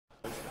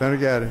Senator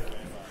Gatti.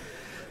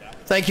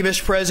 Thank you,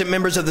 Mr. President,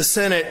 members of the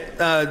Senate.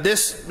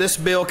 This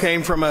bill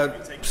came from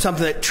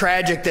something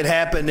tragic that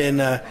happened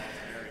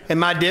in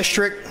my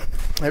district,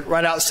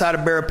 right outside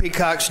of Barra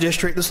Peacock's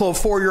district. This little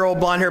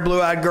 4-year-old blonde-haired,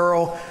 blue-eyed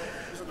girl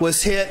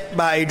was hit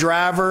by a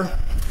driver.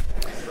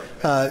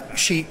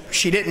 She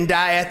didn't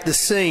die at the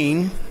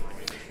scene,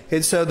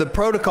 and so the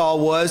protocol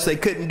was they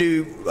couldn't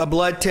do a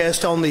blood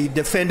test on the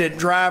defendant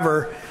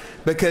driver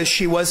because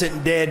she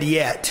wasn't dead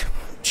yet.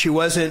 She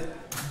wasn't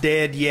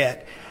dead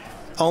yet.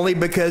 Only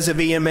because of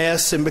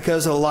EMS and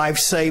because of the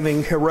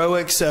life-saving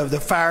heroics of the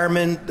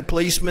firemen, the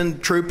policemen, the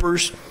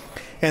troopers,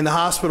 and the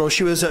hospital,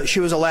 she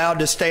was allowed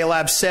to stay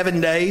alive 7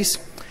 days.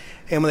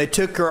 And when they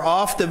took her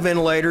off the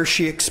ventilator,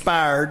 she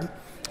expired,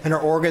 and her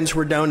organs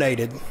were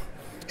donated.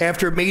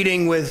 After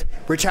meeting with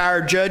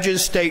retired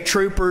judges, state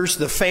troopers,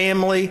 the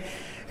family,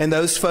 and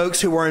those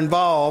folks who were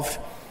involved,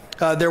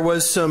 there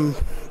was some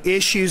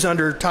issues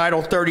under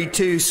Title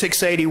 32,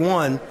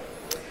 681.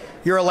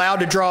 You're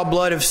allowed to draw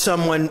blood if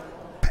someone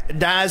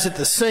dies at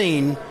the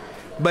scene,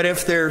 but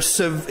if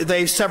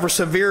they suffer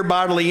severe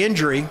bodily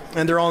injury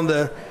and they're on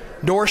the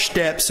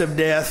doorsteps of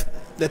death,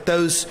 that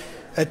those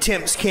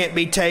attempts can't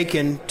be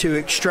taken to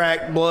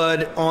extract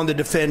blood on the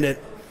defendant.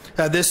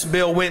 This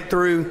bill went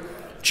through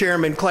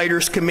Chairman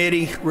Claytor's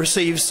committee,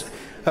 receives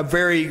a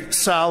very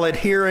solid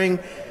hearing.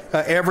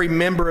 Every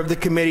member of the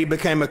committee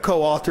became a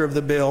co-author of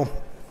the bill.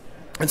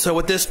 And so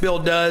what this bill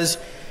does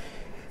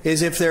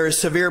is if there is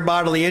severe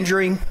bodily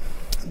injury,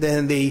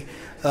 then the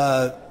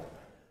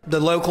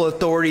local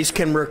authorities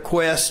can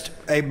request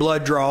a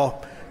blood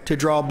draw to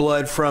draw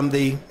blood from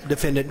the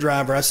defendant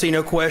driver. I see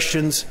no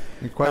questions.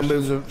 Any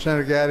questions of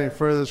Senator Gatti? Any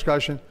further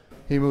discussion?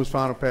 He moves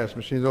final pass.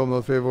 Machines open. Those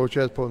in favor, vote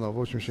yes. Opposed, no.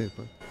 Votes machines,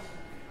 please.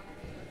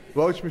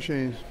 Votes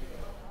machines.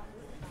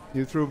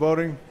 You through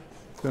voting?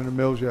 Senator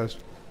Mills, yes.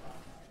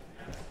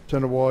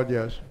 Senator Ward,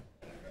 yes.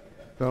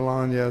 Senator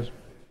Lyon, yes.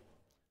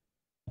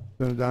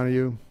 Senator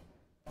Donahue.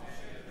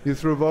 You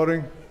through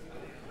voting?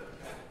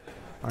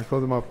 I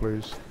call them up,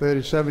 please.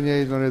 37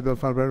 yeas on the bill.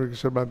 Final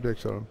considered by Dick.